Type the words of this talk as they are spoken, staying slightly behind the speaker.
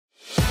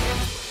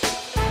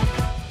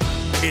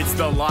It's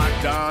the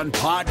Locked On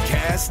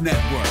Podcast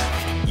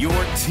Network, your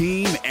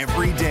team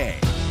every day.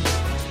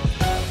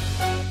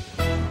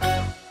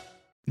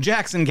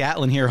 Jackson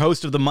Gatlin here,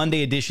 host of the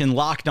Monday edition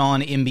Locked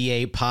On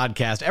NBA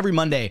podcast. Every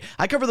Monday,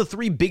 I cover the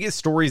three biggest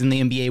stories in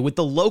the NBA with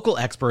the local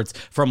experts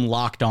from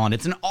Locked On.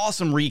 It's an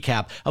awesome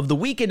recap of the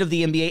weekend of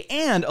the NBA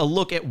and a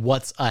look at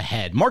what's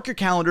ahead. Mark your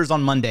calendars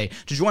on Monday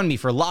to join me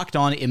for Locked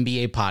On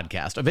NBA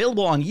podcast,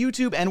 available on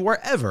YouTube and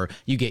wherever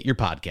you get your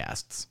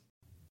podcasts.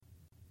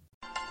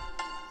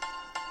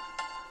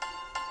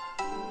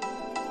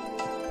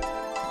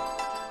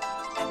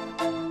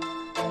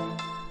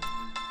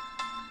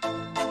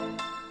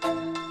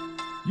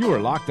 You are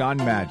Locked On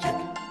Magic,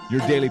 your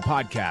daily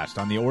podcast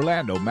on the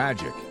Orlando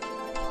Magic.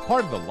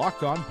 Part of the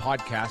Locked On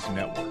Podcast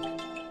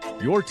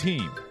Network, your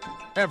team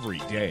every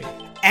day.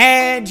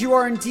 And you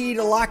are indeed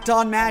Locked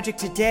On Magic.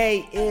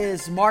 Today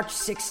is March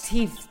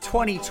 16th,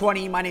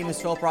 2020. My name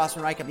is Philip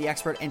Rossman-Reich. I'm the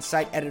expert and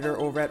site editor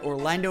over at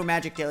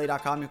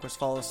OrlandoMagicDaily.com. You, of course,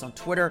 follow us on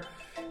Twitter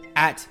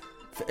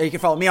you can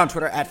follow me on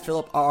Twitter at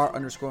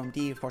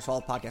PhilipR_MD. Of course,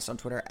 follow the podcast on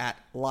Twitter at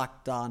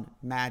Locked On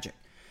Magic.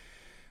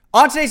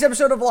 On today's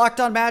episode of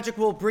Locked On Magic,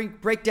 we'll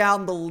break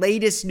down the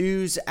latest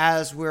news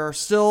as we're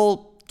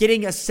still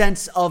getting a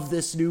sense of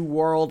this new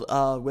world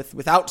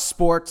without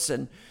sports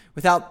and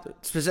without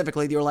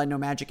specifically the Orlando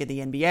Magic and the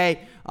NBA.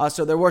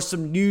 So there were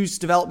some news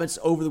developments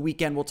over the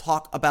weekend. We'll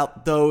talk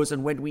about those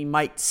and when we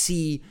might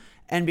see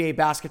NBA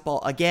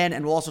basketball again.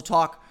 And we'll also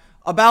talk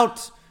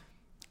about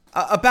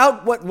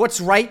what's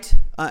right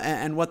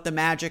and what the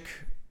Magic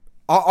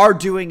are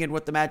doing and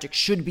what the Magic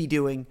should be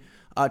doing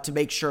to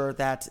make sure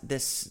that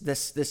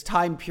this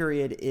time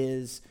period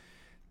is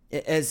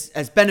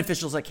as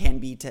beneficial as it can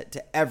be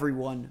to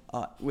everyone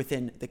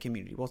within the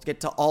community. We'll get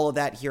to all of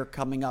that here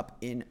coming up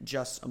in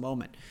just a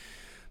moment.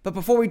 But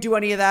before we do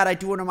any of that, I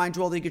do want to remind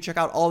you all that you can check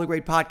out all the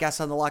great podcasts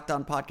on the Locked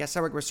On Podcast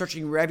Network. We're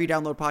searching wherever you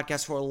download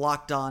podcasts for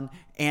Locked On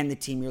and the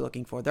team you're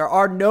looking for. There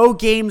are no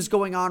games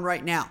going on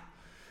right now,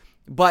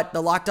 but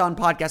the Locked On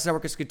Podcast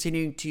Network is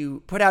continuing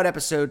to put out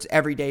episodes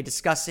every day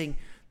discussing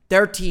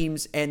their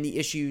teams and the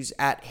issues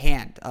at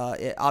hand.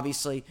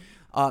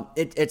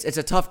 It's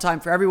a tough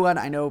time for everyone.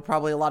 I know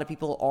probably a lot of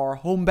people are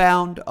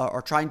homebound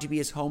or trying to be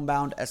as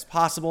homebound as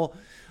possible.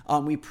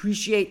 We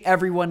appreciate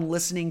everyone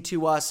listening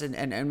to us,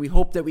 and we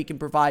hope that we can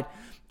provide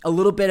a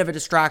little bit of a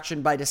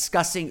distraction by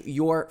discussing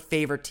your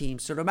favorite team.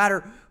 So no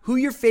matter who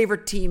your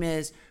favorite team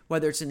is,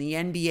 whether it's in the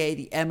NBA,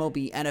 the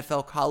MLB,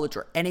 NFL, college,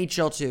 or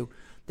NHL too,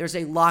 there's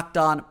a Locked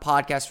On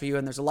podcast for you,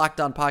 and there's a Locked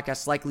On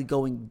podcast likely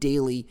going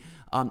daily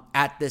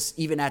at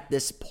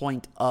this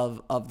point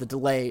of the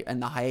delay and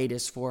the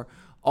hiatus for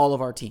all of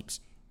our teams.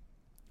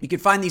 You can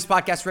find these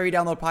podcasts wherever you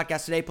download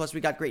podcasts today. Plus,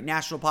 we got great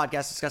national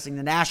podcasts discussing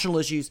the national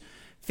issues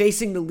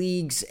facing the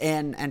leagues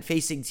and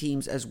facing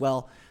teams as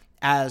well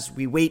as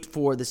we wait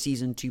for the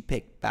season to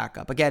pick back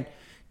up. Again,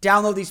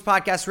 download these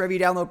podcasts wherever you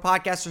download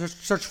podcasts.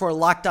 Search for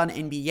Locked On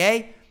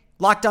NBA,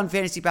 Locked On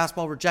Fantasy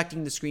Basketball,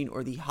 Rejecting the Screen,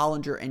 or the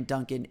Hollinger and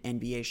Duncan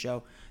NBA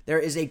Show. There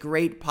is a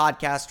great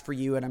podcast for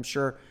you, and I'm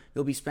sure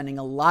you'll be spending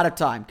a lot of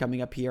time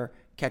coming up here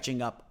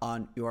catching up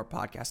on your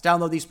podcast.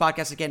 Download these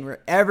podcasts again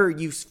wherever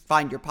you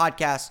find your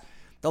podcasts.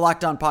 The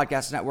Locked On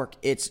Podcast Network,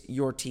 it's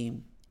your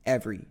team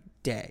every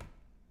day.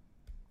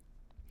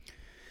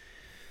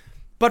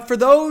 But for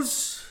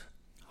those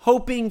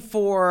hoping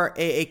for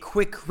a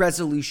quick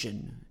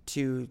resolution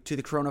to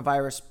the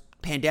coronavirus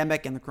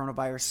pandemic and the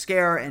coronavirus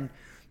scare and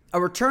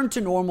a return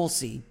to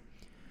normalcy,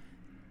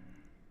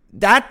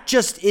 that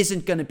just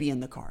isn't going to be in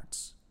the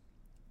cards.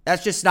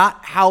 That's just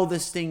not how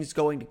this thing's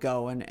going to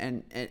go.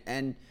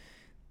 And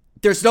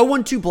there's no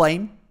one to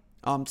blame.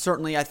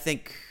 Certainly, I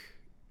think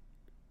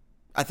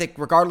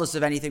regardless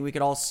of anything, we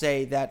could all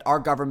say that our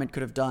government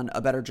could have done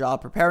a better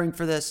job preparing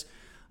for this.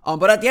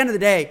 But at the end of the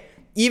day,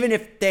 even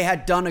if they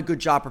had done a good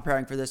job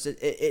preparing for this,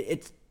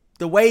 it's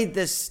the way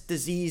this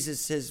disease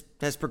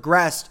has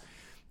progressed,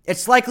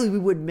 it's likely we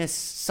would miss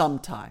some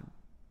time.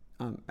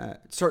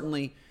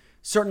 Certainly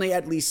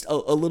at least a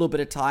little bit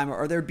of time,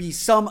 or there'd be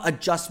some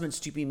adjustments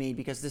to be made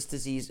because this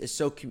disease is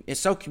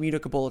so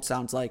communicable, it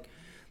sounds like,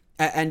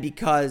 and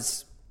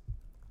because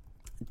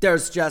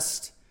there's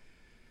just,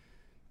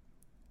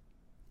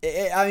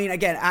 I mean,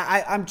 again,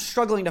 I'm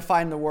struggling to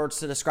find the words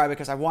to describe it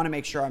because I want to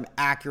make sure I'm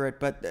accurate,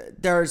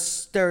 but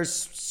there's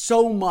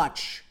so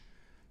much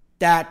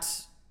that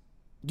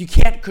you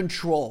can't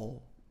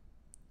control,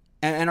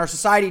 and our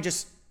society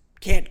just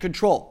can't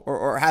control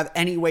or have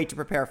any way to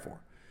prepare for.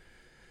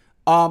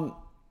 The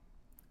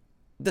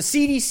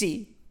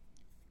CDC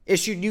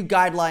issued new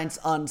guidelines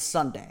on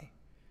Sunday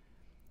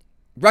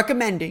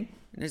recommending,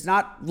 it is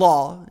not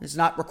law, it is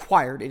not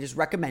required, it is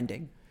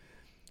recommending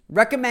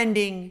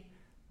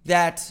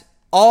that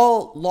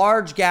all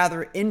large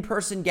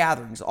in-person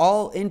gatherings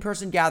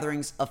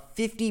of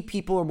 50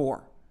 people or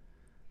more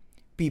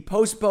be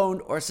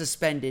postponed or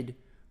suspended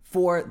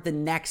for the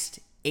next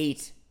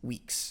 8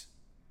 weeks.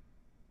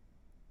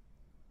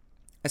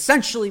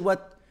 Essentially,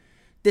 what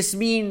this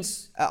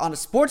means on a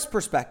sports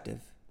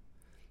perspective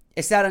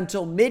is that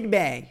until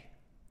mid-May,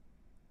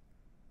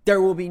 there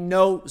will be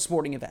no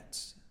sporting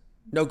events.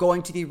 No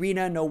going to the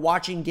arena, no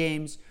watching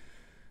games,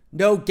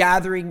 no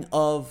gathering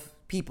of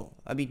people.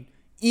 I mean,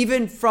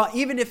 even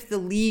if the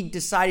league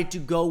decided to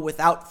go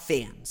without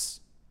fans,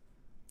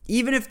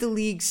 even if the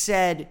league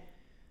said,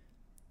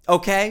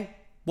 okay,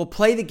 we'll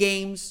play the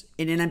games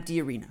in an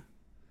empty arena,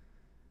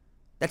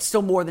 that's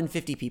still more than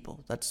 50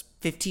 people. That's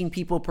 15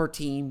 people per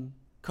team,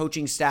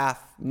 coaching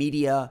staff,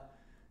 media.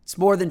 It's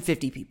more than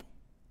 50 people.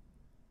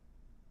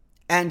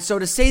 And so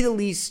to say the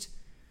least,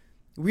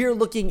 we're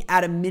looking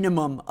at a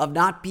minimum of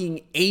not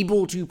being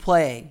able to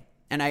play.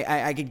 And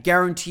I could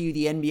guarantee you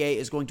the NBA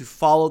is going to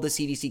follow the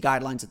CDC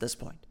guidelines at this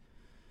point.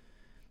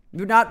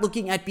 You're not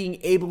looking at being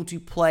able to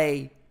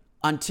play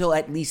until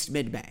at least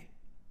mid-May.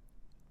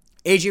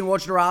 Adrian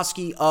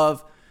Wojnarowski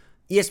of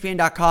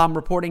ESPN.com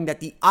reporting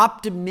that the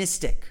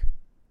optimistic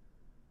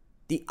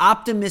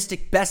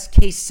best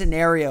case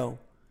scenario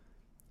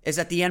is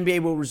that the NBA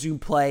will resume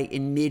play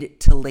in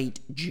mid to late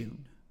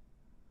June.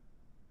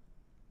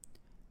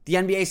 The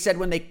NBA said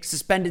when they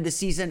suspended the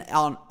season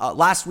on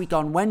last week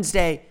on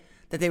Wednesday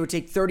that they would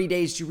take 30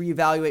 days to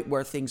reevaluate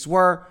where things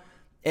were.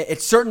 It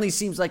certainly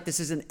seems like this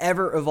is an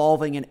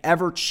ever-evolving and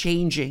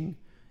ever-changing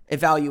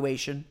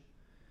evaluation.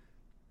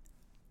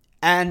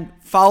 And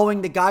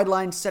following the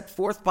guidelines set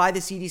forth by the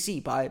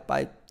CDC,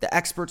 by the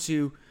experts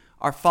who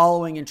are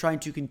following and trying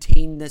to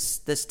contain this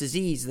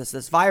disease,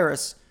 this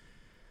virus,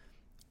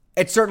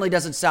 it certainly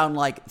doesn't sound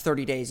like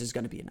 30 days is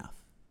going to be enough.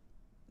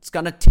 It's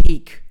going to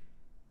take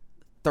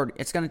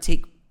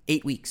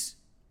 8 weeks.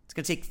 It's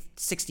going to take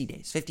 60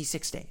 days,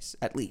 56 days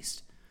at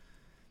least.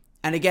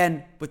 And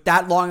again, with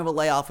that long of a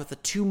layoff, with a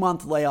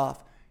 2-month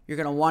layoff, you're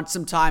going to want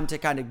some time to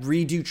kind of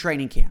redo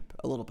training camp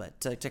a little bit,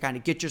 to kind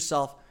of get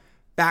yourself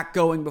back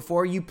going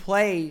before you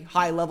play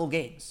high-level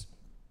games.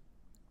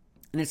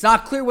 And it's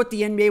not clear what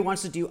the NBA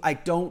wants to do. I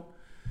don't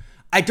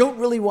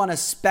really want to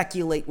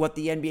speculate what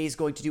the NBA is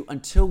going to do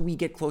until we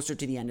get closer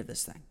to the end of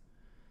this thing.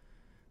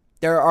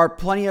 There are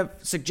plenty of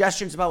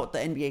suggestions about what the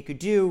NBA could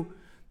do.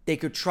 They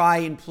could try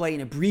and play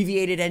an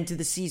abbreviated end to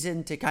the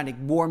season to kind of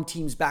warm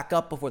teams back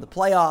up before the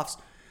playoffs.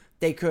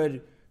 They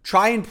could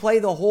try and play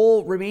the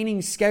whole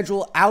remaining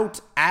schedule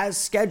out as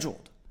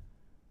scheduled,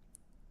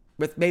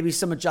 with maybe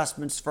some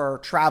adjustments for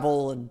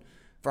travel and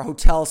for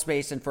hotel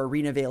space and for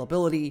arena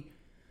availability.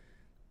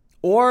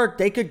 Or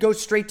they could go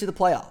straight to the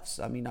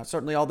playoffs. I mean,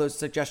 certainly all those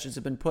suggestions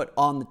have been put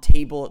on the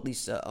table, at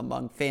least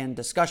among fan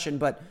discussion.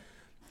 But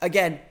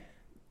again,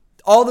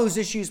 all those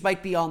issues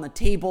might be on the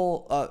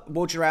table.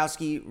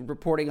 Wojnarowski,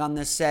 reporting on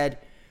this, said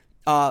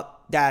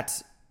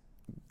that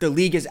the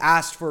league has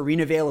asked for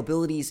arena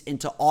availabilities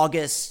into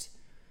August,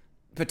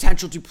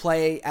 potential to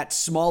play at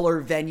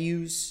smaller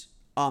venues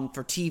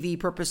for TV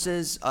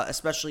purposes,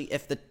 especially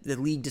if the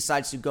league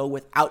decides to go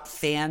without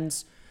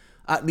fans,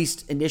 at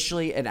least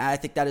initially. And I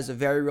think that is a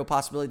very real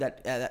possibility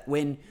that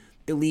when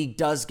the league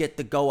does get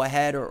the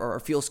go-ahead or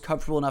feels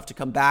comfortable enough to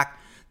come back,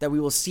 that we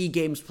will see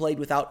games played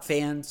without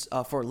fans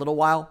for a little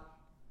while.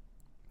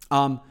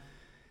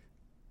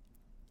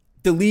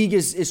 The league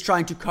is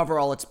trying to cover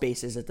all its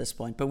bases at this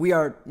point, but we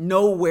are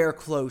nowhere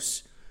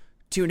close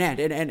to an end.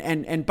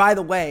 And by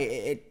the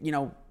way,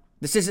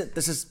 this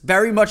is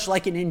very much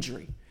like an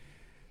injury.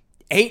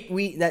 8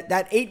 week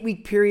that 8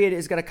 week period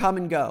is going to come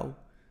and go,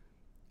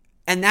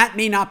 and that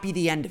may not be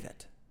the end of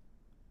it.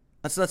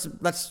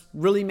 Let's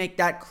really make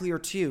that clear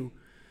too.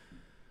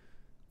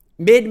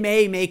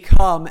 Mid-May may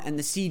come, and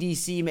the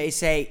CDC may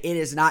say it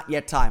is not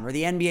yet time, or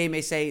the NBA may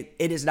say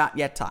it is not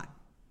yet time.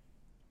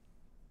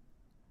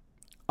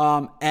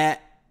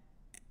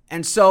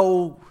 And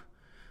so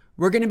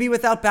we're going to be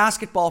without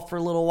basketball for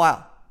a little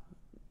while,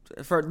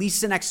 for at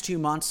least the next 2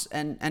 months,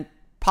 and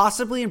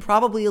possibly and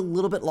probably a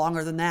little bit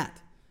longer than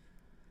that.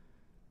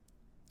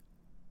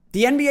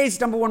 The NBA's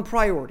number one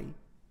priority,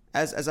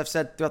 as I've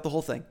said throughout the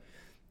whole thing,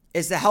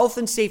 is the health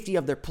and safety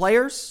of their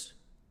players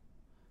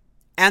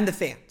and the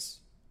fans.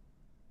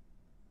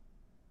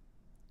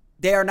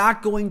 They are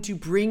not going to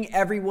bring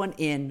everyone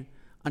in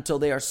until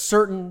they are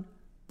certain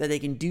that they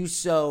can do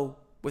so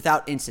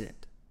without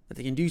incident, that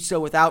they can do so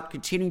without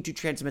continuing to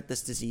transmit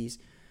this disease,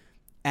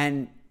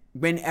 and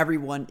when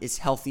everyone is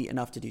healthy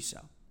enough to do so.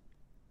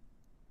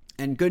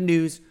 And good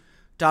news,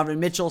 Donovan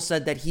Mitchell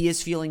said that he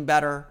is feeling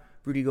better.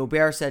 Rudy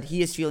Gobert said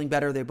he is feeling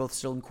better. They're both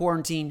still in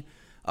quarantine.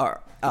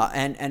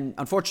 And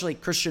unfortunately,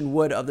 Christian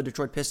Wood of the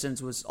Detroit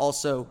Pistons was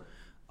also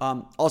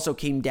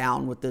came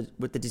down with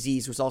the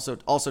disease, was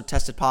also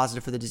tested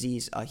positive for the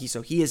disease.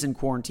 He is in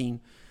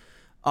quarantine.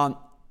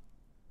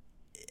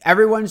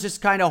 Everyone's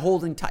just kind of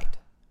holding tight.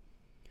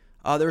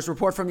 There was a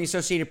report from the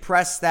Associated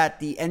Press that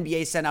the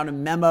NBA sent out a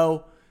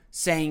memo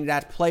saying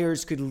that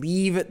players could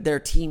leave their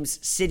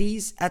team's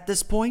cities at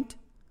this point.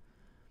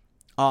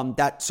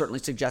 That certainly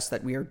suggests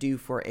that we are due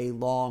for a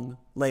long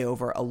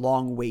layover, a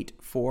long wait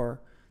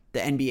for the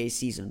NBA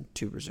season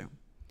to resume.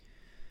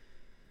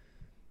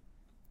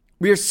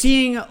 We are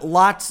seeing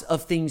lots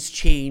of things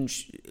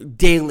change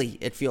daily,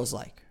 it feels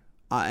like.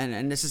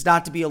 And this is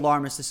not to be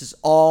alarmist. This is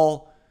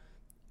all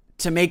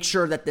to make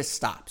sure that this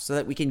stops so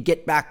that we can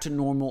get back to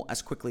normal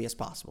as quickly as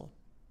possible.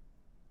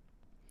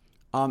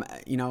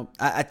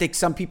 I think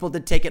some people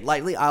did take it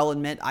lightly. I'll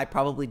admit I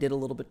probably did a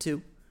little bit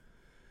too.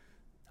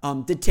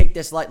 Did take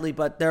this lightly,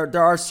 but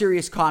there are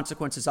serious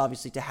consequences,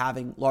 obviously, to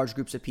having large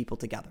groups of people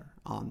together.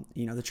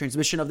 The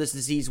transmission of this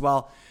disease,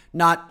 while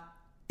not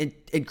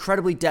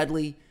incredibly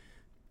deadly,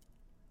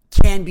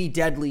 can be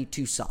deadly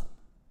to some.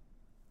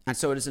 And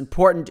so it is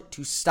important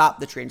to stop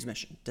the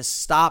transmission, to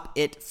stop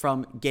it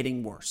from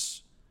getting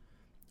worse.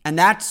 And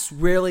that's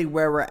really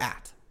where we're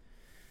at.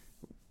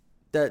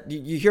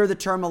 You hear the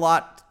term a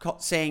lot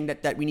saying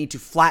that we need to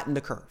flatten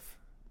the curve.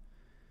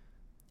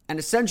 And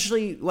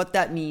essentially what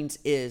that means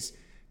is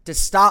to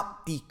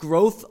stop the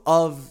growth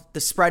of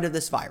the spread of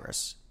this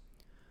virus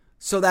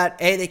so that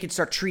they can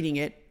start treating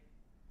it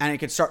and it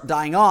can start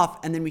dying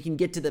off, and then we can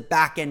get to the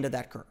back end of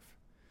that curve.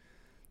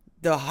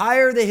 The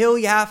higher the hill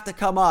you have to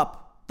come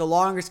up, the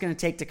longer it's going to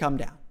take to come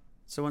down.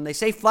 So when they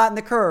say flatten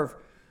the curve,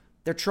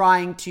 they're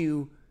trying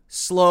to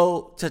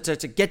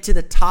to get to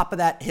the top of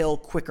that hill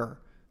quicker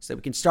so that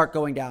we can start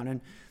going down.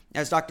 And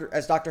as Dr.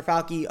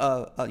 Fauci,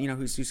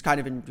 who's kind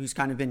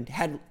of been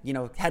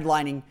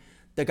headlining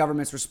the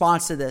government's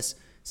response to this,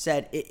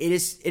 said it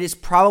is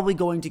probably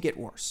going to get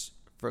worse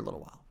for a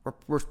little while.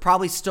 We're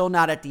probably still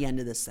not at the end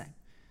of this thing.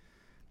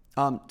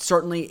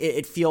 Certainly,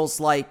 it feels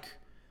like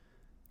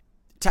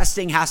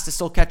testing has to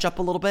still catch up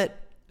a little bit,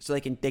 so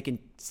they can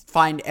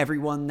find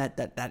everyone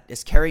that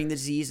is carrying the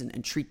disease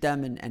and treat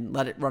them and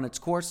let it run its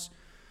course.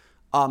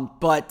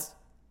 But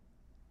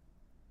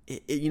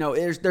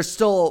there's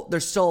still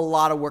a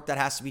lot of work that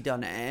has to be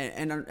done,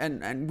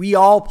 and we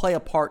all play a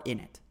part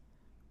in it.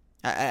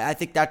 I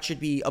think that should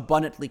be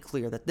abundantly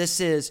clear that this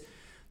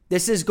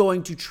is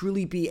going to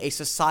truly be a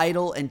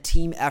societal and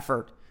team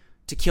effort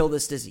to kill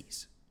this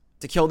disease,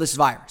 to kill this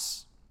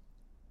virus.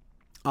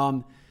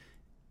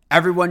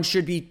 Everyone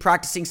should be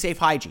practicing safe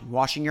hygiene,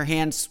 washing your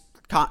hands,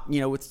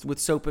 with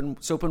soap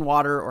and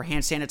water or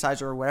hand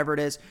sanitizer or whatever it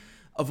is,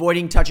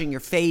 avoiding touching your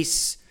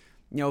face,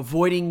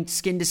 avoiding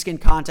skin-to-skin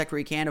contact where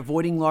you can,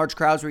 avoiding large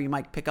crowds where you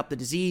might pick up the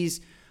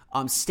disease,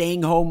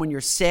 staying home when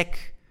you're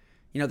sick,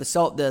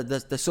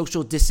 the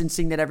social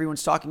distancing that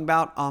everyone's talking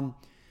about.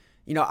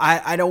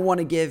 I don't want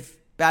to give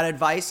bad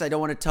advice. I don't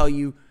want to tell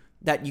you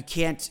that you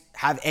can't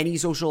have any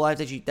social life,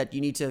 that you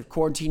need to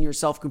quarantine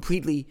yourself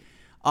completely.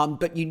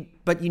 But you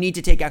need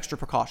to take extra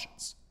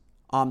precautions.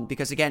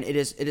 Because again, it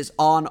is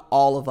on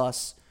all of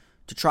us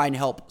to try and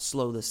help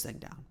slow this thing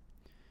down.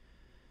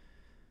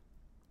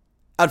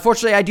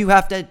 Unfortunately, I do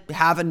have to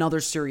have another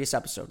serious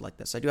episode like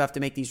this. I do have to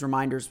make these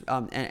reminders,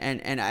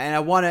 and I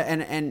want to,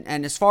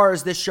 and as far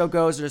as this show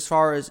goes, and as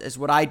far as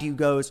what I do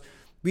goes,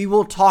 we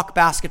will talk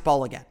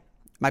basketball again.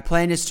 My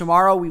plan is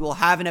tomorrow we will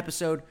have an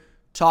episode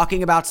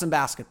talking about some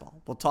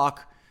basketball. We'll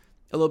talk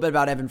a little bit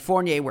about Evan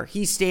Fournier, where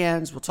he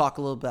stands. We'll talk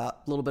a little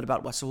bit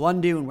about Wes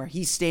Iwundu and where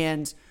he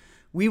stands.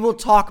 We will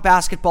talk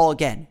basketball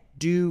again.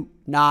 Do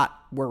not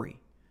worry.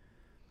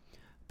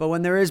 But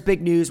when there is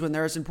big news, when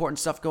there is important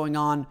stuff going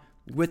on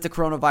with the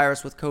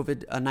coronavirus, with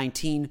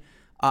COVID-19,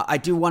 I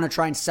do want to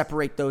try and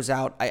separate those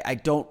out. I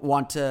don't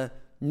want to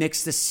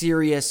mix the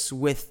serious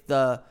with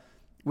the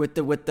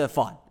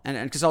fun,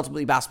 and because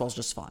ultimately basketball is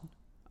just fun,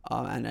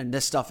 and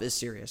this stuff is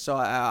serious. So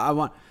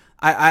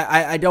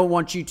I don't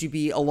want you to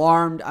be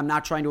alarmed. I'm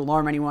not trying to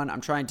alarm anyone.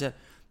 I'm trying to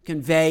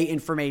convey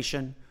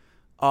information.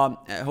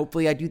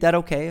 Hopefully I do that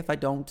okay. If I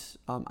don't,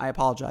 I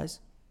apologize.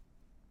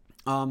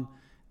 And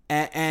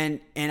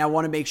I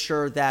want to make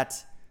sure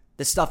that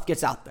the stuff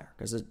gets out there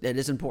because it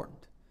is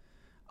important.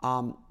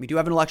 We do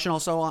have an election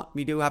also.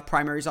 We do have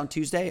primaries on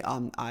Tuesday.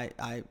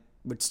 I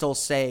would still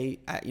say,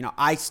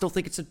 I still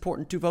think it's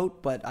important to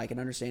vote, but I can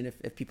understand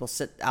if people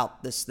sit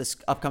out this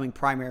upcoming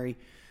primary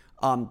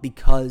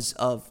because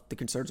of the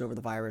concerns over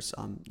the virus.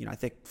 I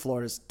think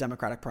Florida's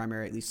Democratic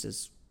primary at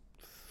least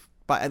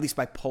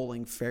by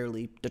polling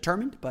fairly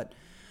determined, but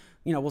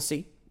we'll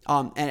see.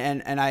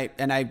 And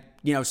I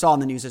saw in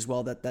the news as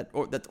well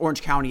that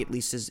Orange County at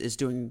least is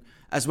doing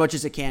as much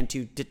as it can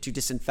to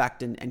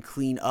disinfect and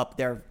clean up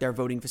their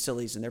voting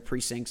facilities and their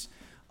precincts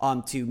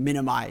to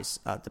minimize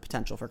the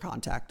potential for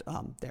contact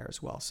there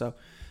as well. So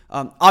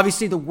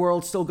obviously the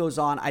world still goes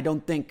on. I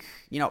don't think,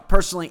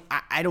 personally,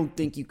 I don't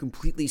think you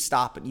completely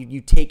stop it.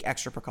 You take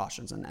extra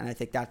precautions. And I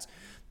think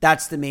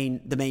that's the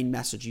main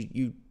message.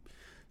 You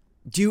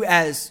do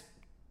as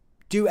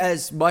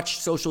much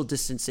social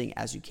distancing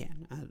as you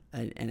can.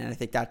 And I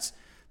think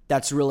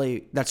that's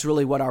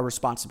really what our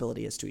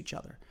responsibility is to each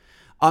other.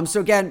 So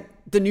again,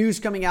 the news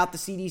coming out, the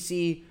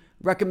CDC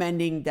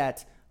recommending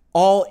that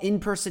all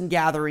in-person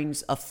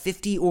gatherings of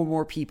 50 or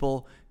more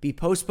people be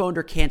postponed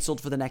or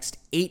canceled for the next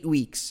 8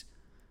 weeks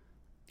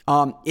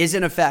is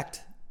in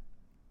effect,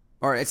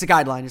 or it's a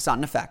guideline. It's not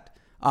in effect.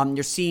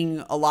 You're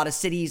seeing a lot of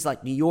cities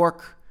like New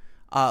York,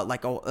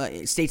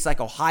 states like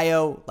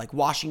Ohio, like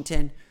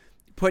Washington,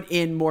 put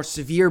in more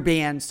severe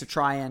bans to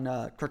try and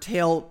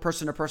curtail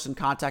person-to-person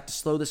contact to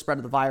slow the spread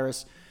of the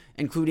virus,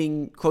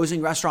 including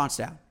closing restaurants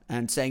down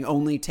and saying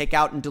only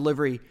takeout and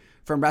delivery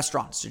from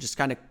restaurants to just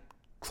kind of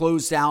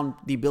close down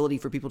the ability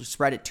for people to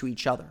spread it to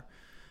each other.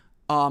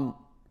 I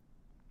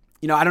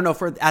don't know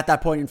if we're at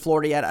that point in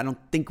Florida yet. I don't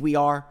think we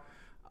are.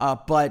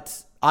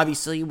 But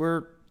obviously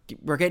we're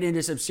getting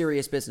into some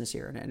serious business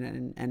here.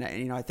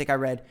 And I think I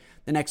read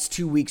the next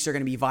 2 weeks are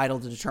going to be vital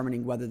to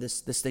determining whether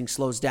this thing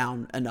slows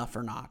down enough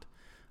or not.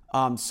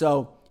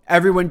 So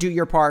everyone do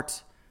your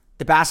part.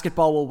 The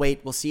basketball will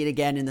wait. We'll see it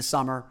again in the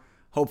summer,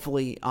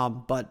 hopefully.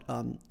 But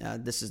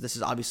this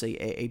is obviously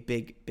a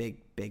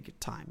big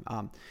time.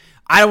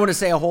 I don't want to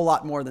say a whole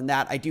lot more than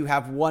that. I do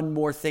have one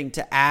more thing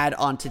to add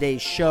on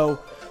today's show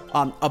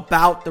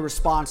about the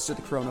response to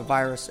the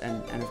coronavirus.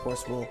 And of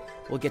course, we'll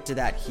get to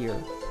that here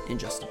in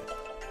just a bit.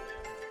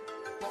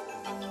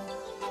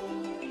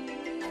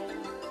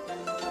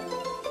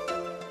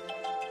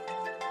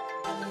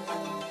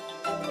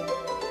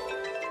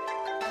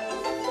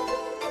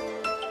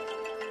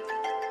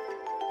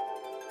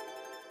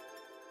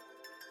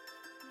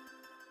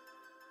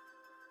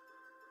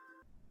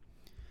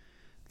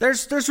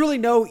 There's really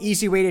no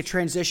easy way to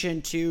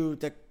transition to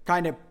the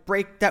kind of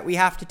break that we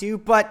have to do.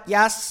 But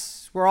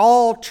yes, we're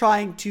all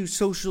trying to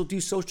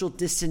do social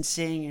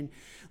distancing and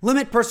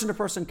limit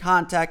person-to-person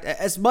contact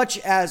as much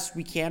as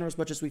we can or as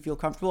much as we feel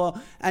comfortable.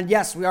 And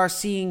yes, we are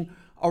seeing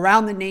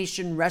around the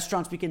nation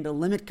restaurants begin to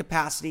limit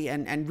capacity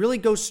and really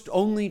go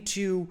only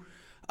to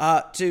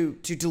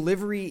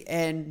delivery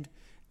and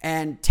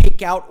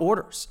takeout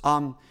orders.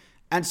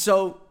 And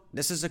so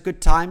this is a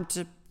good time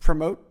to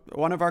promote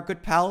one of our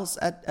good pals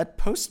at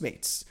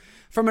Postmates.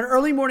 From an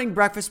early morning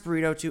breakfast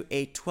burrito to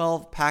a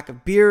 12-pack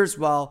of beers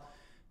while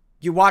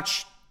you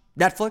watch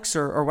Netflix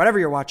or whatever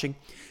you're watching.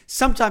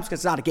 Sometimes, because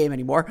it's not a game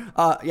anymore,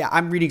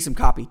 I'm reading some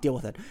copy, deal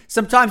with it.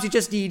 Sometimes you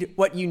just need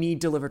what you need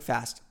delivered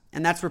fast.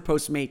 And that's where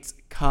Postmates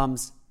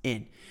comes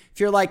in. If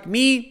you're like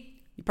me,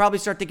 you probably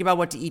start thinking about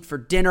what to eat for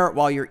dinner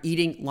while you're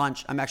eating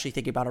lunch. I'm actually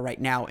thinking about it right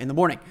now in the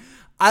morning.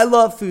 I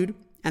love food.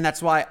 And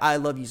that's why I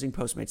love using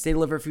Postmates. They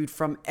deliver food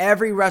from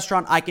every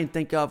restaurant I can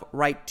think of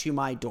right to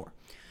my door.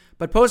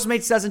 But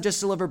Postmates doesn't just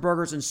deliver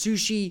burgers and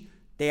sushi.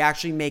 They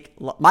actually make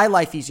my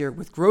life easier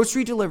with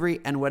grocery delivery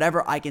and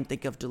whatever I can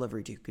think of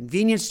delivery to.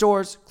 Convenience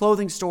stores,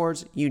 clothing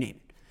stores, you name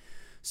it.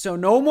 So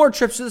no more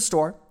trips to the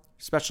store,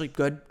 especially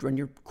good when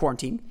you're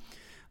quarantined.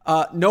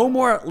 No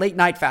more late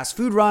night fast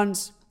food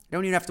runs. You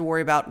don't even have to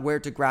worry about where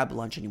to grab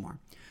lunch anymore.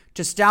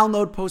 Just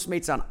download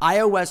Postmates on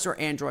iOS or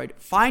Android,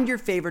 find your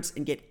favorites,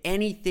 and get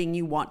anything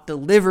you want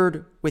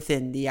delivered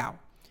within the hour.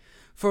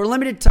 For a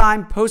limited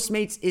time,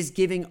 Postmates is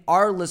giving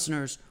our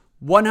listeners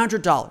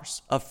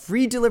 $100 of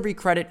free delivery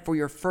credit for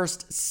your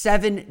first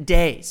 7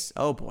 days.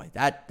 Oh boy,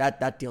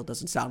 that deal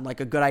doesn't sound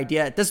like a good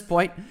idea at this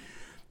point.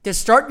 To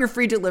start your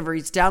free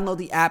deliveries, download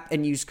the app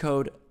and use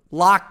code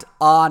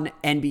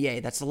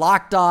LOCKEDONNBA. That's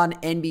Locked On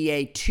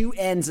NBA, 2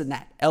 N's in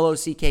that.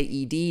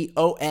 LOCKEDONNBA.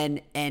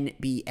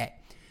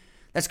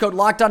 That's code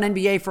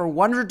LOCKEDONNBA for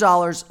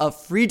 $100 of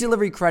free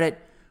delivery credit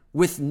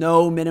with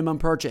no minimum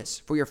purchase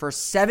for your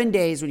first 7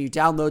 days when you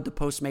download the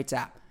Postmates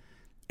app.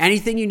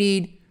 Anything you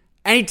need,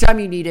 anytime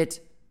you need it,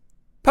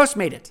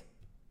 Postmate it.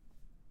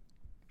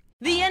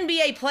 The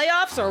NBA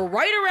playoffs are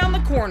right around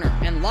the corner,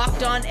 and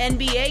Locked On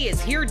NBA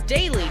is here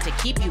daily to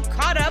keep you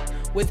caught up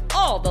with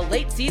all the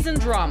late season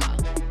drama.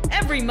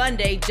 Every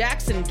Monday,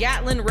 Jackson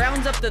Gatlin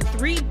rounds up the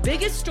 3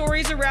 biggest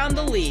stories around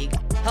the league,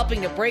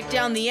 helping to break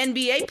down the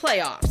NBA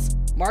playoffs.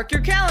 Mark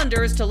your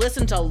calendars to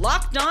listen to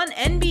Locked On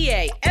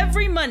NBA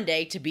every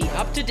Monday to be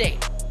up to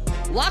date.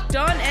 Locked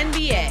On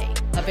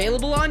NBA,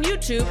 available on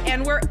YouTube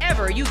and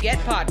wherever you get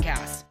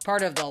podcasts.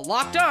 Part of the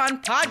Locked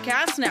On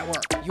Podcast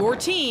Network, your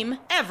team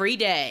every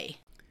day.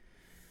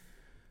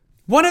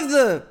 One of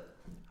the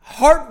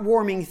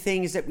heartwarming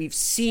things that we've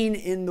seen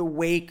in the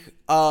wake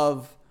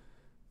of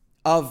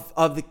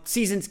the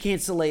season's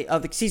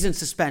of the season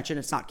suspension,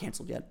 it's not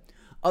canceled yet,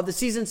 of the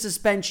season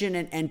suspension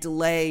and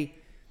delay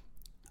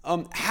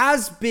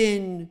has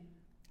been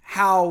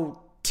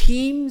how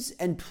teams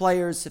and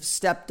players have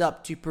stepped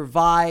up to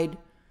provide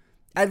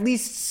at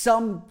least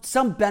some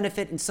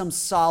benefit and some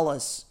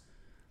solace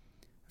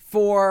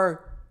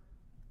for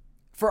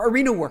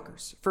arena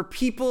workers, for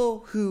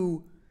people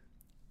who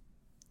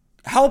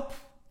help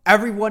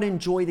everyone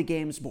enjoy the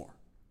games more.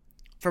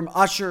 From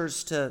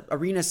ushers to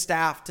arena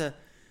staff to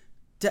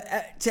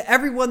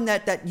everyone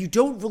that you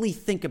don't really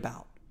think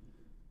about,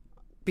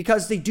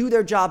 because they do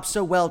their job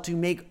so well to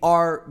make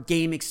our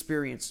game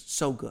experience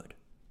so good.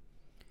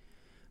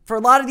 For a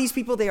lot of these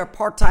people, they are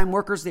part-time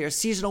workers, they are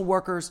seasonal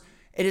workers.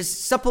 It is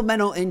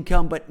supplemental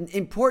income, but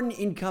important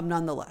income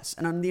nonetheless.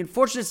 And on the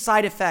unfortunate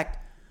side effect,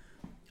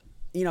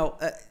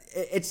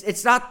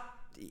 it's not,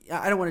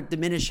 I don't want to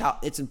diminish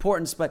its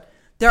importance, but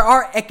there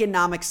are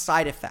economic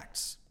side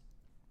effects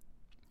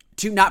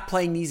to not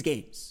playing these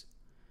games.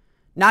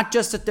 Not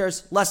just that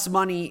there's less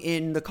money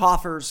in the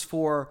coffers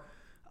for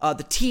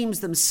the teams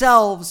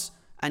themselves,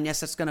 and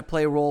yes, that's going to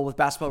play a role with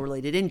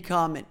basketball-related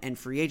income and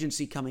free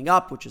agency coming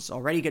up, which is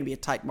already going to be a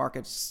tight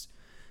market.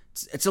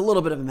 It's a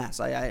little bit of a mess.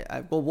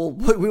 We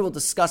will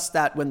discuss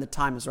that when the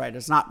time is right.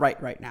 It's not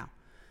right now.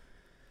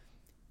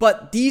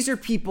 But these are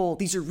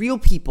real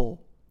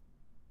people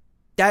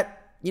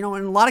that, in a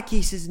lot of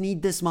cases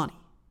need this money.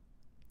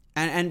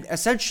 And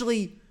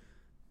essentially,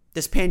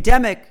 this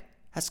pandemic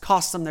has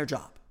cost them their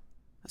job.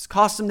 It's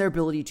cost them their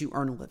ability to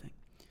earn a living.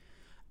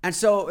 And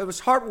so it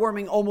was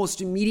heartwarming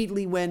almost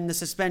immediately when the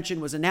suspension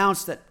was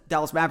announced that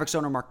Dallas Mavericks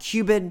owner Mark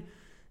Cuban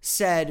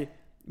said,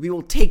 we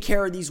will take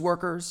care of these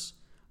workers.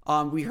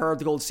 We heard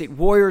the Golden State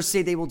Warriors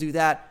say they will do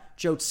that.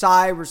 Joe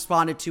Tsai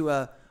responded to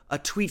a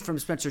tweet from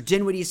Spencer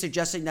Dinwiddie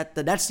suggesting that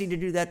the Nets need to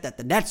do that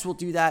the Nets will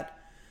do that.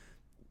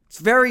 It's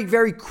very,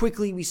 very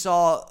quickly we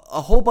saw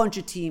a whole bunch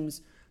of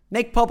teams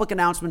make public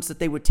announcements that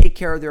they would take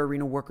care of their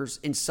arena workers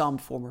in some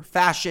form or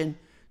fashion.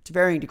 To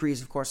varying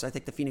degrees, of course. I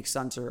think the Phoenix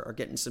Suns are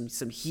getting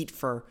some heat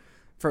for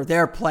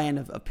their plan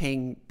of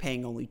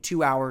paying only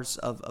 2 hours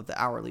of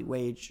the hourly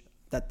wage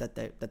that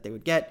they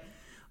would get.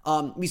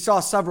 We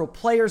saw several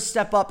players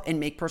step up and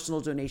make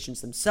personal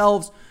donations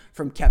themselves,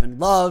 from Kevin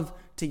Love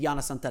to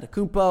Giannis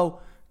Antetokounmpo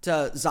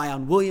to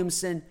Zion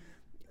Williamson.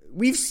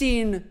 We've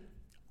seen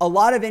a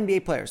lot of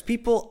NBA players,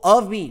 people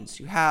of means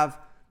who have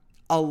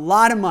a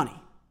lot of money,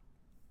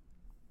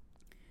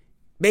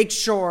 make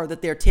sure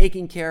that they're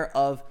taking care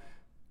of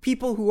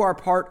people who are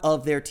part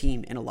of their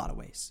team in a lot of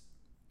ways.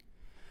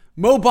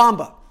 Mo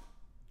Bamba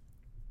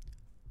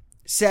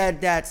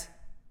said that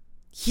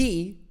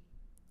he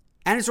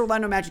and his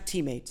Orlando Magic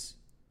teammates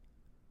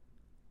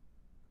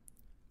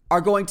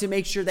are going to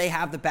make sure they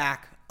have the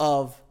back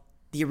of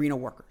the arena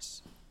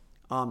workers.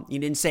 He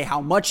didn't say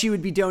how much he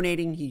would be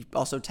donating. He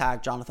also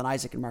tagged Jonathan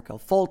Isaac and Markelle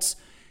Fultz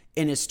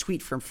in his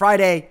tweet from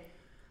Friday.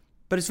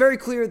 But it's very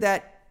clear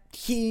that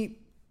he,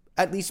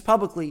 at least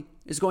publicly,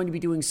 is going to be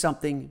doing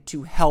something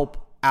to help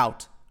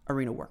out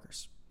arena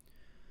workers.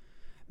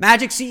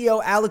 Magic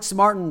CEO Alex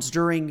Martins,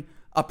 during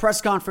a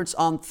press conference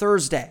on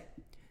Thursday,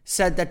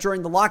 said that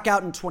during the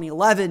lockout in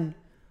 2011,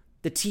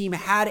 the team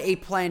had a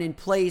plan in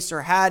place,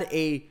 or had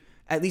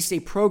at least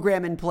a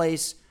program in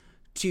place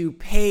to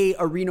pay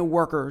arena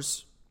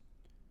workers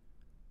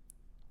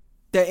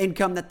the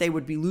income that they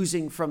would be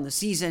losing from the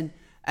season,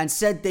 and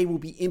said they will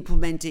be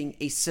implementing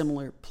a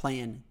similar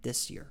plan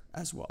this year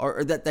as well,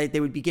 or that they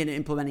would begin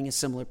implementing a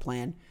similar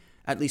plan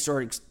at least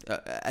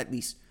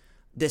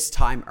this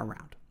time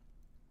around.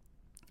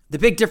 The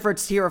big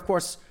difference here, of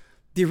course,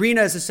 the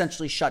arena is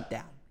essentially shut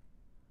down.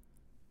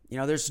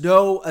 There's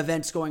no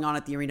events going on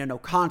at the arena, no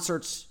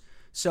concerts.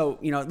 So,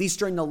 at least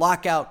during the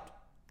lockout,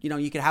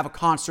 you could have a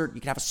concert, you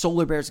could have a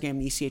Solar Bears game.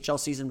 The ECHL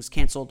season was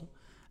canceled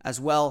as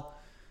well.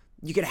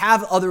 You could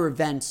have other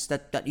events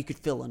that you could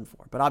fill in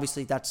for, but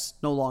obviously that's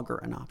no longer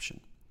an option.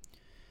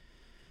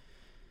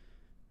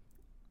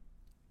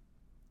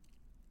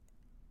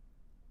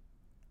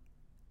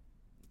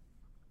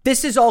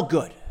 This is all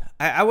good.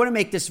 I want to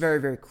make this very,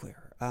 very clear.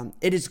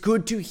 It is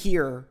good to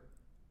hear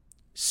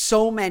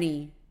so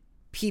many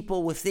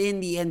people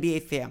within the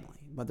NBA family,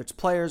 whether it's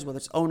players, whether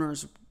it's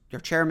owners, your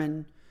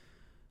chairman.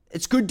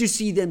 It's good to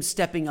see them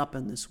stepping up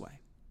in this way.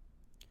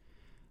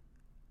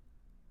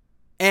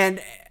 And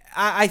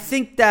I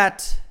think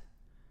that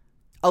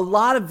a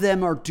lot of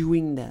them are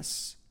doing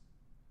this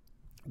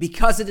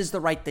because it is the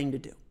right thing to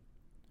do.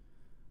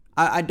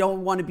 I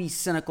don't want to be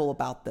cynical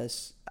about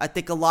this. I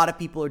think a lot of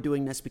people are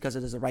doing this because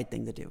it is the right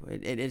thing to do.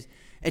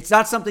 It's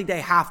not something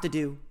they have to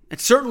do.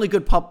 It's certainly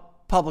good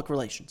public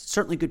relations,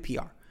 certainly good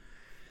PR.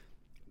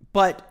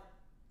 But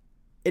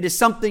it is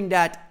something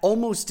that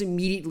almost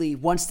immediately,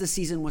 once the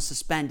season was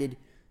suspended,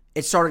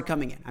 it started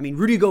coming in. I mean,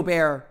 Rudy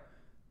Gobert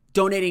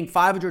donating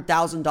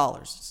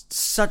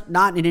 $500,000,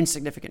 not an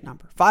insignificant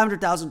number,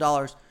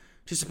 $500,000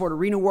 to support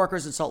arena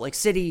workers in Salt Lake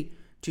City,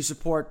 to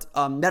support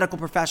medical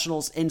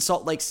professionals in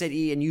Salt Lake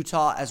City and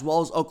Utah, as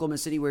well as Oklahoma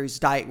City,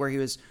 where he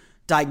was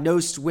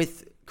diagnosed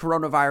with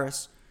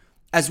coronavirus,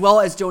 as well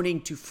as donating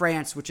to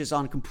France, which is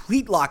on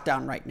complete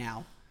lockdown right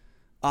now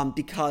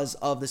because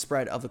of the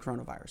spread of the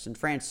coronavirus. In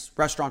France,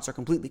 restaurants are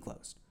completely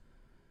closed.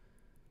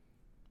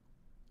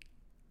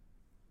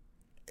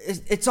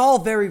 It's all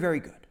very, very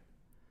good.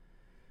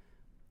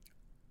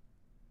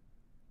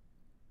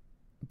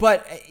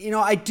 But,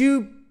 I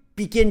do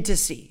begin to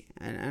see,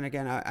 and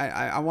again,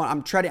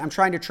 I'm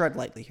trying to tread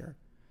lightly here.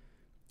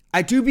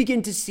 I do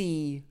begin to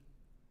see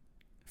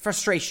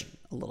frustration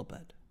a little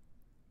bit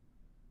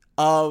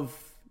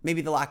of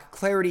maybe the lack of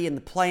clarity in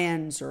the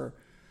plans, or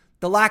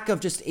the lack of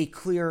just a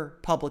clear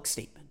public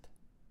statement,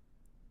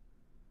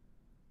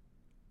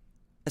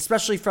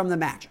 especially from the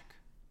Magic,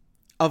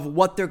 of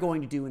what they're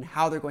going to do and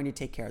how they're going to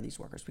take care of these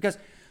workers. Because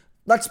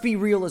let's be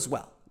real as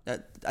well.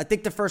 I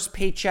think the first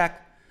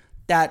paycheck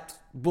that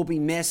will be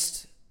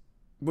missed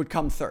would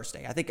come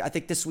Thursday. I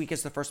think this week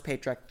is the first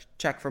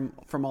paycheck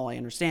from all I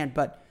understand.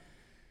 But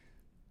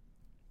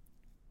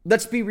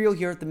let's be real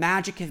here. The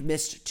Magic have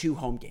missed 2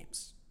 home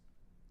games.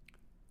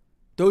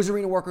 Those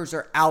arena workers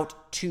are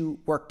out 2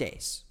 work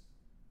days.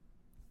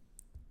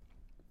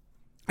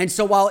 And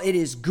so while it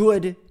is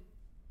good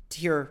to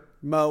hear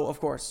Mo, of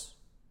course,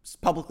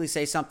 publicly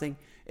say something,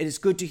 it is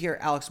good to hear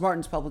Alex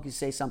Martins publicly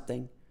say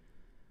something,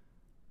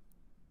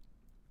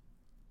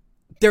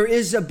 there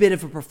is a bit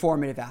of a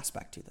performative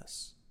aspect to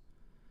this.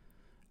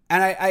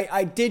 And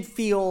I did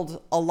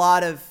field a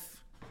lot of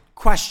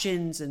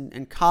questions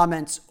and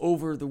comments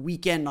over the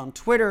weekend on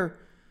Twitter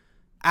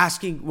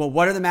asking, well,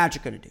 what are the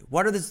Magic going to do?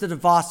 What are the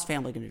DeVos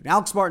family going to do? And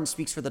Alex Martin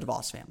speaks for the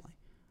DeVos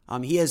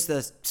family. He is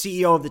the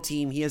CEO of the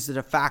team. He is the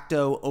de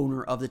facto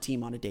owner of the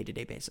team on a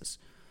day-to-day basis.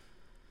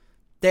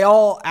 They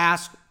all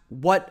ask,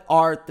 what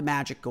are the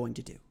Magic going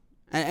to do?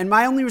 And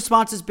my only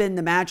response has been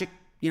the Magic,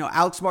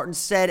 Alex Martin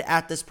said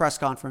at this press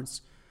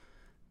conference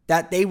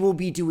that they will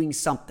be doing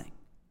something.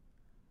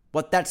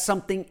 What that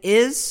something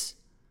is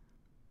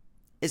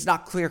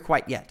not clear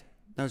quite yet.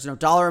 There's no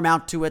dollar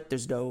amount to it.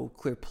 There's no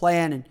clear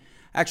plan. And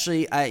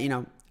actually,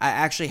 I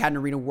actually had an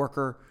arena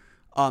worker,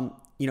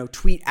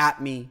 tweet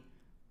at me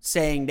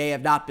saying they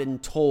have not been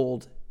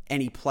told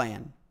any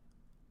plan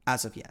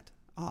as of yet.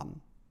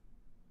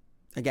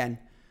 Again,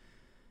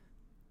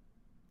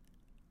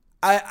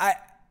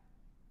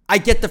 I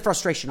get the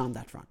frustration on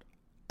that front.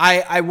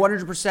 I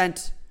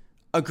 100%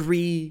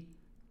 agree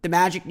the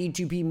Magic need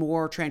to be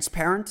more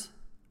transparent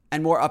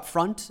and more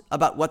upfront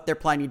about what they're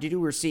planning to do.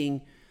 We're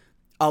seeing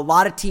a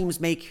lot of teams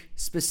make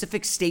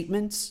specific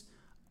statements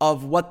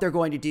of what they're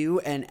going to do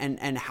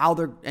and how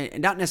they're,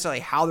 and not necessarily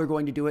how they're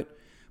going to do it,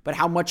 but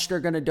how much they're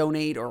going to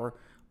donate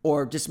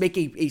or just make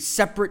a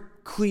separate,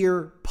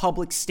 clear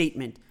public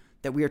statement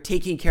that we are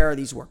taking care of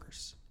these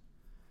workers.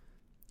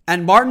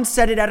 And Martin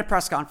said it at a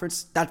press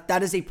conference.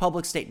 That is a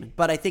public statement.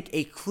 But I think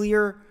a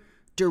clear,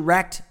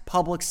 direct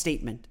public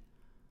statement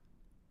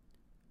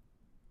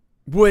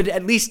would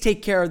at least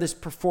take care of this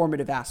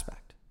performative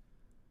aspect.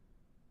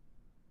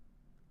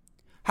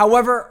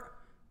 However,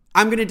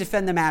 I'm going to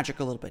defend the Magic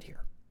a little bit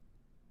here.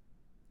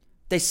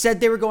 They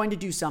said they were going to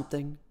do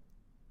something.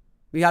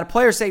 We had a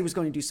player say he was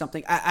going to do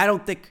something. I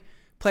don't think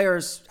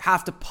players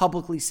have to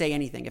publicly say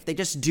anything. If they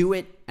just do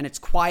it and it's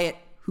quiet,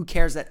 who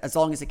cares that as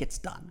long as it gets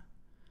done?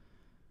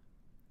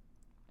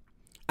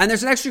 And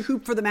there's an extra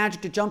hoop for the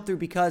Magic to jump through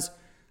because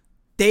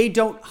they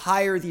don't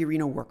hire the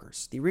arena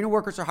workers. The arena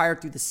workers are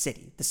hired through the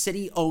city. The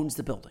city owns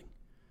the building.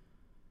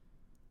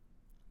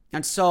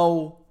 And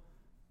so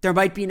there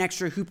might be an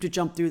extra hoop to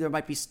jump through. There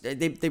might be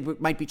they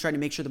might be trying to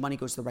make sure the money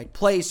goes to the right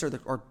place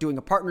or doing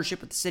a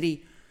partnership with the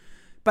city.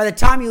 By the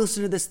time you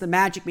listen to this, the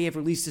Magic may have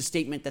released a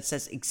statement that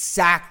says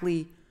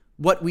exactly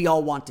what we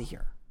all want to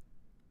hear.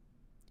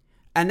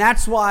 And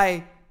that's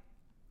why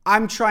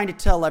I'm trying to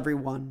tell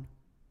everyone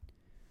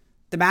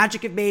the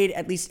Magic have made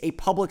at least a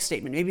public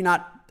statement, maybe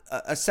not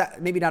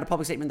a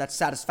public statement that's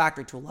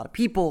satisfactory to a lot of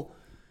people,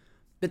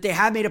 but they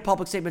have made a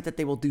public statement that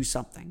they will do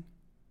something.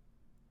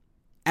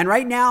 And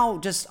right now,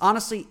 just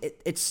honestly,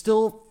 it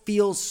still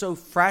feels so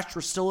fresh.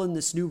 We're still in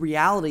this new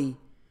reality.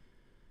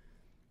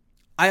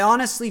 I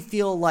honestly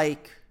feel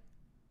like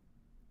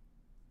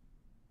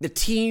the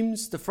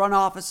teams, the front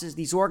offices,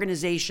 these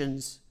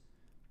organizations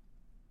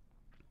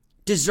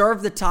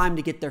deserve the time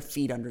to get their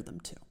feet under them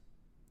too.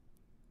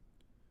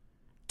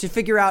 To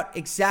figure out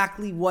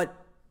exactly what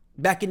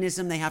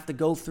mechanism they have to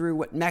go through,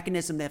 what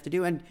mechanism they have to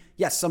do. And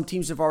yes, some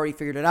teams have already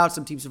figured it out.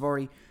 Some teams have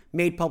already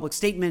made public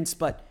statements,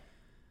 but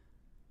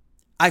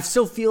I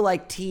still feel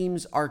like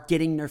teams are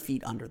getting their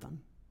feet under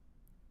them.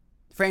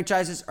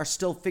 Franchises are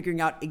still figuring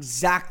out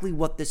exactly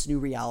what this new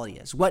reality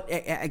is,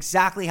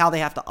 exactly how they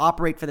have to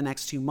operate for the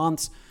next 2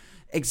 months,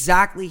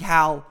 exactly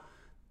how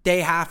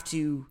they have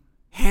to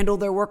handle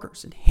their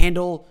workers and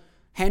handle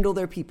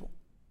their people,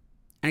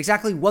 and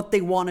exactly what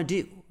they want to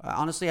do.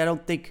 Honestly, I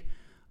don't think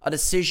a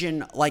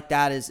decision like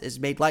that is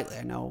made lightly.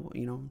 I know,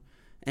 and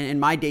in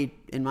my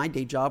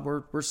day job,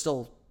 we're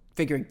still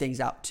figuring things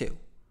out too.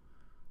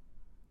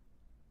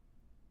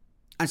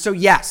 And so,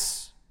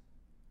 yes,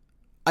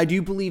 I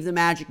do believe the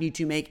Magic need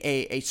to make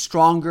a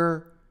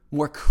stronger,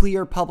 more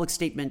clear public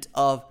statement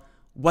of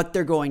what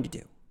they're going to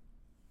do.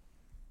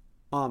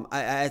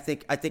 I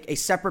think a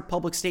separate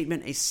public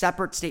statement, a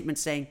separate statement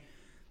saying,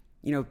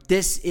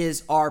 this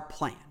is our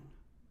plan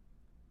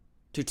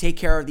to take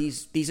care of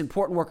these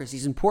important workers,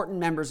 these important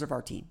members of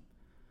our team.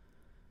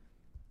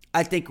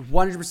 I think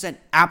 100%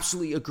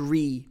 absolutely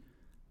agree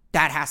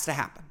that has to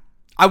happen.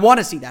 I want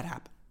to see that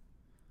happen.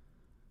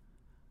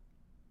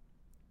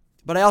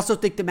 But I also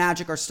think the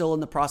Magic are still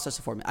in the process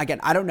of formulating. Again,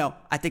 I don't know.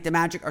 I think the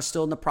Magic are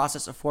still in the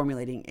process of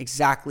formulating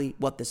exactly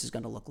what this is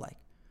going to look like.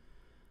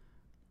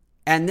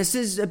 And this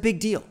is a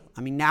big deal.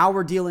 I mean, now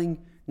we're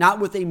dealing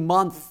not with a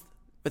month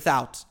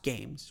without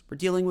games. We're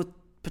dealing with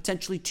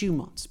potentially 2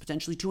 months,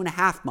 potentially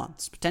 2.5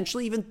 months,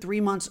 potentially even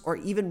 3 months or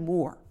even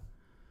more.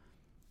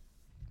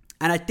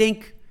 And I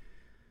think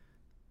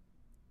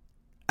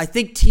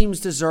teams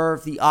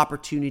deserve the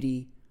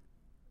opportunity,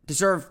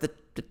 deserve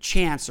the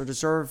chance, or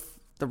deserve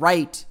the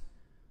right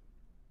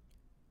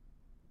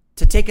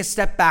to take a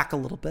step back a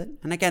little bit.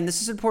 And again,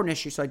 this is an important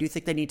issue, so I do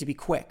think they need to be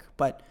quick.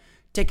 But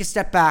take a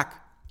step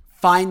back,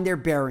 find their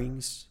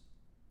bearings,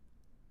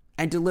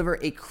 and deliver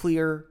a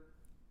clear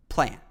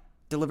plan.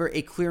 Deliver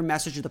a clear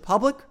message to the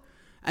public,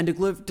 and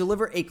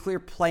deliver a clear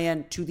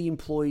plan to the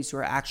employees who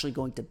are actually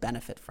going to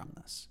benefit from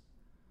this.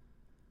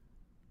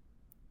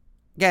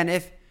 Again,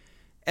 if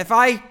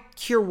I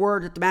hear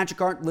word that the Magic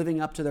aren't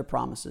living up to their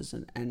promises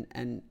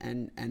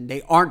and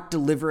they aren't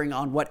delivering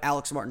on what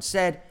Alex Martin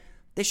said,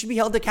 they should be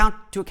held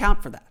to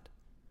account for that.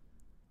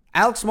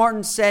 Alex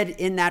Martin said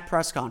in that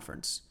press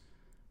conference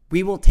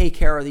we will take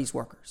care of these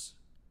workers.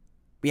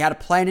 We had a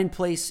plan in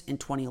place in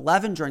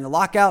 2011 during the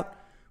lockout.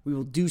 We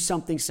will do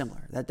something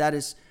similar. That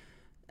is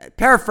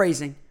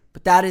paraphrasing,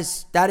 but that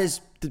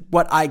is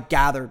what I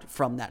gathered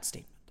from that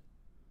statement.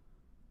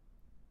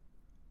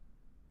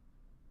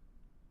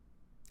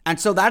 And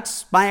so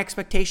that's my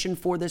expectation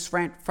for this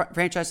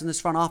franchise and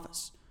this front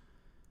office.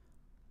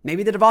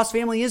 Maybe the DeVos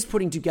family is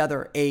putting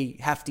together a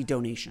hefty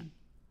donation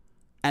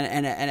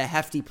and a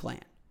hefty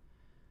plan.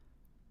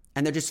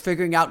 And they're just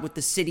figuring out with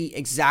the city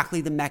exactly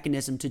the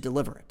mechanism to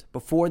deliver it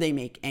before they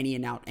make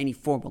any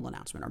formal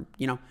announcement. Or,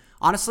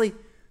 honestly,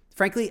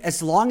 frankly,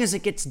 as long as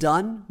it gets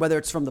done, whether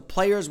it's from the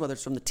players, whether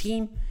it's from the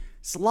team,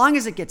 as long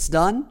as it gets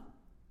done,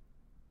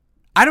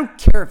 I don't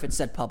care if it's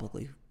said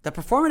publicly. The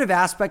performative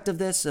aspect of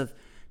this, of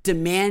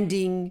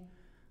demanding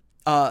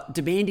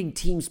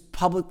teams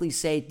publicly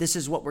say this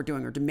is what we're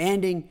doing, or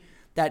demanding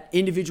that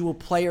individual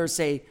players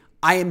say,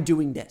 I am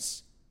doing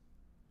this.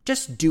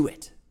 Just do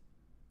it.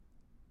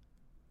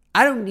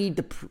 I don't need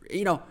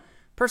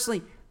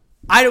personally,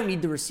 I don't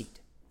need the receipt.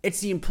 It's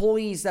the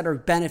employees that are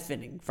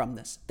benefiting from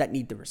this that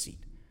need the receipt.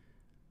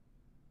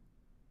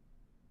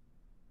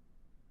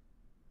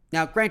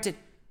 Now, granted,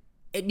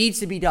 it needs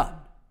to be done.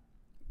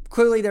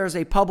 Clearly, there's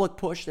a public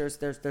push.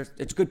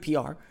 It's good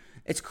PR.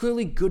 It's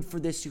clearly good for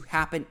this to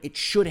happen. It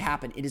should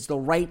happen. It is the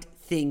right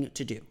thing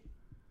to do.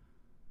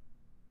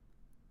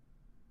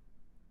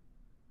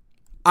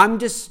 I'm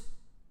just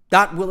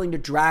not willing to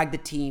drag the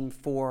team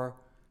for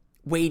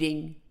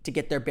waiting to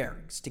get their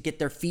bearings, to get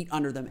their feet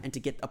under them, and to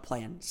get a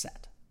plan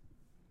set.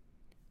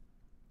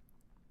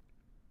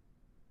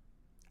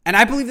 And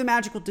I believe the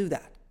Magic will do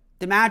that.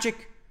 The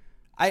Magic,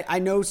 I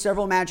know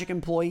several Magic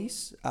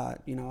employees.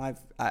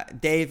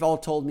 They've all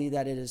told me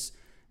that it is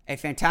a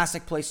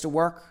fantastic place to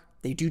work.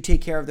 They do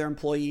take care of their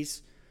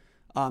employees.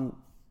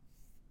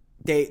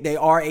 They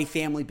are a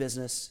family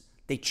business.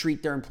 They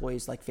treat their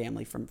employees like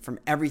family from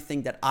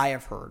everything that I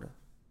have heard.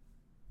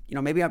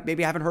 Maybe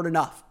I haven't heard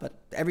enough, but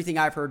everything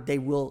I've heard, they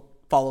will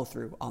follow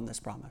through on this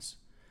promise.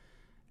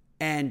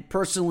 And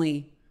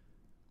personally,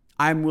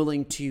 I'm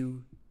willing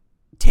to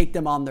take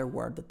them on their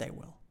word that they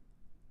will.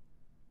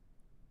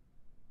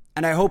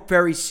 And I hope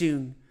very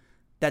soon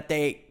that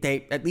they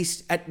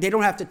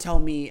don't have to tell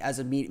me as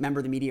a member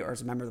of the media or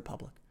as a member of the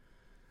public.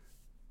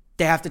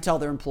 They have to tell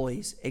their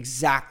employees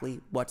exactly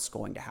what's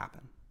going to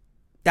happen.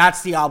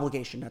 That's the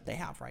obligation that they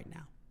have right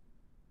now.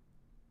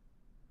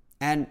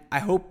 And I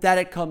hope that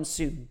it comes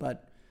soon,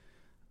 but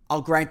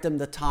I'll grant them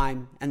the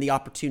time and the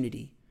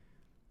opportunity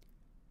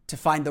to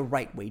find the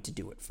right way to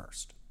do it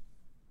first.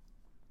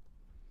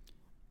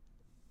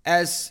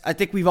 As I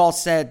think we've all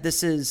said,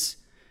 this is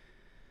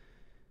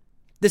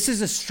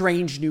a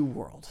strange new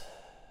world.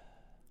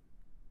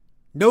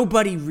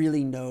 Nobody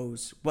really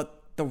knows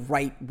what the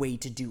right way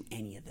to do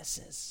any of this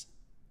is,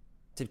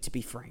 to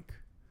be frank.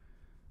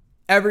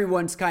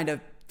 Everyone's kind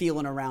of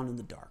feeling around in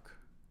the dark.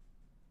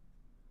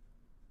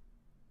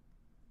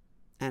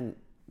 And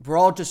we're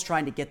all just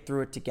trying to get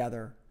through it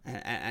together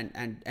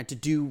and to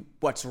do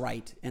what's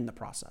right in the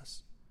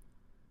process.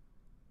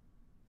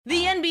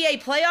 The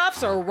NBA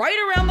playoffs are right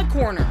around the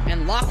corner,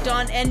 and Locked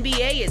On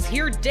NBA is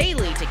here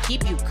daily to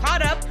keep you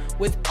caught up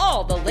with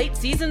all the late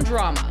season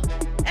drama.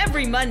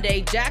 Every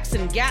Monday,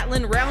 Jackson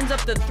Gatlin rounds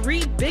up the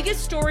 3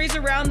 biggest stories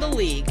around the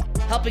league,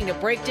 helping to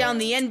break down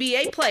the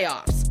NBA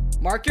playoffs.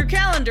 Mark your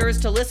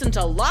calendars to listen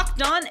to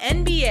Locked On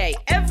NBA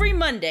every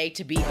Monday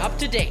to be up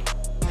to date.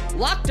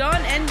 Locked On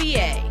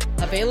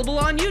NBA, available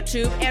on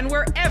YouTube and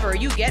wherever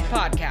you get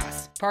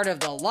podcasts. Part of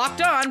the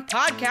Locked On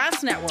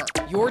Podcast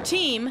Network, your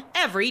team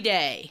every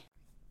day.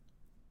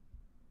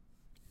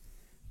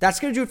 That's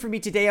going to do it for me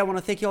today. I want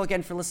to thank you all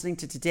again for listening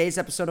to today's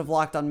episode of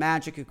Locked On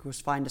Magic. Of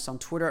course, find us on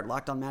Twitter at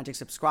Locked On Magic.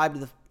 Subscribe to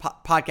the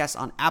podcast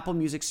on Apple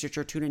Music,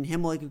 Stitcher, TuneIn,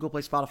 Himalaya, Google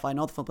Play, Spotify, and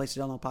all the fun places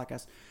to download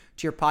podcasts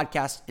to your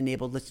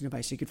podcast-enabled listening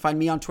device. You can find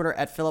me on Twitter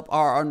at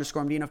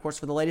PhilipR_MD. And of course,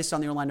 for the latest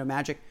on the Orlando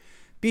Magic,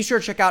 be sure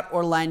to check out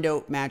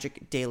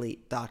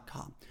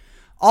OrlandoMagicDaily.com.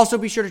 Also,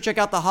 be sure to check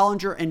out the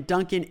Hollinger and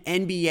Duncan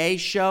NBA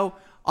show.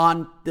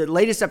 On the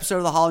latest episode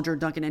of the Hollinger and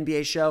Duncan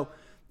NBA show,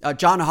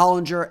 John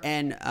Hollinger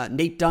and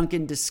Nate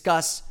Duncan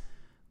discuss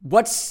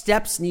what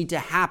steps need to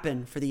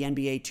happen for the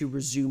NBA to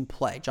resume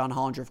play. John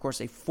Hollinger, of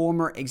course, a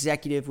former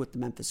executive with the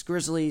Memphis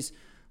Grizzlies.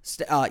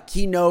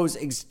 He knows,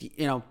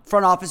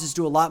 front offices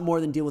do a lot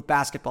more than deal with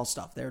basketball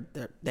stuff.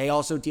 They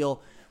also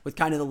deal with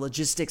kind of the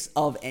logistics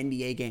of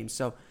NBA games.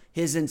 So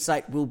his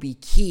insight should be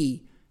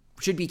key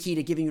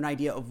to giving you an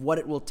idea of what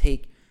it will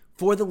take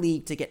for the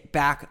league to get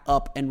back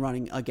up and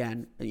running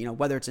again,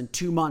 whether it's in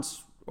 2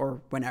 months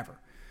or whenever.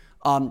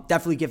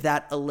 Definitely give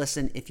that a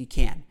listen if you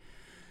can.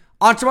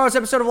 On tomorrow's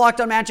episode of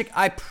Locked On Magic,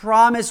 I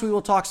promise we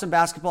will talk some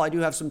basketball. I do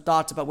have some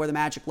thoughts about where the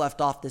Magic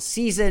left off this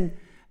season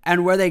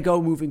and where they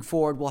go moving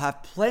forward. We'll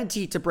have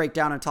plenty to break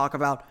down and talk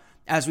about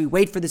as we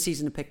wait for the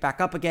season to pick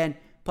back up again.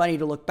 Plenty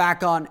to look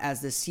back on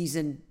as this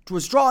season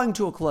was drawing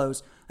to a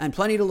close, and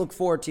plenty to look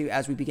forward to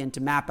as we begin to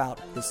map out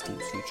this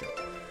team's future.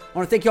 I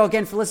want to thank you all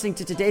again for listening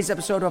to today's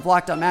episode of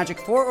Locked On Magic.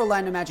 For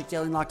Orlando Magic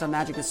Daily and Locked On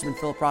Magic, this has been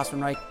Philip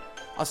Rossman-Reich.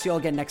 I'll see you all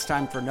again next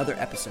time for another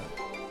episode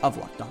of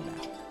Locked On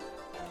Magic.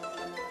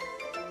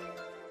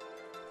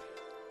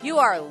 You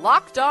are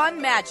Locked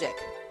On Magic,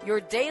 your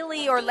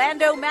daily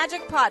Orlando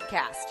Magic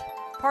podcast,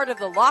 part of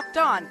the Locked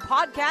On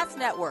Podcast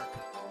Network,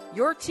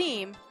 your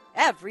team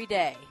every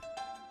day.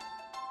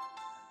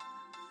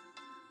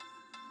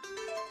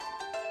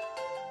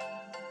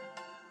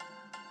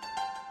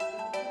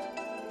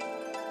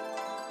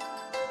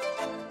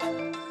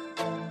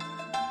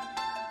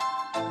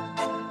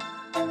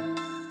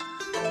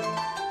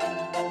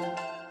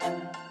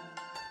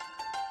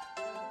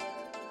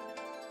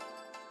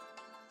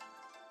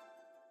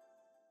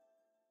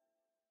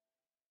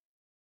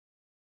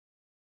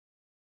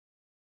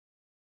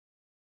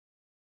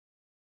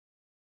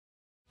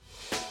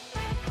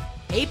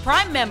 Hey,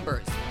 Prime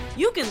members,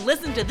 you can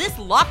listen to this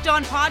Locked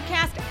On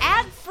podcast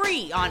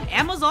ad-free on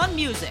Amazon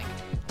Music.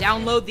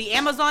 Download the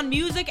Amazon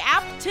Music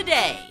app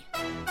today.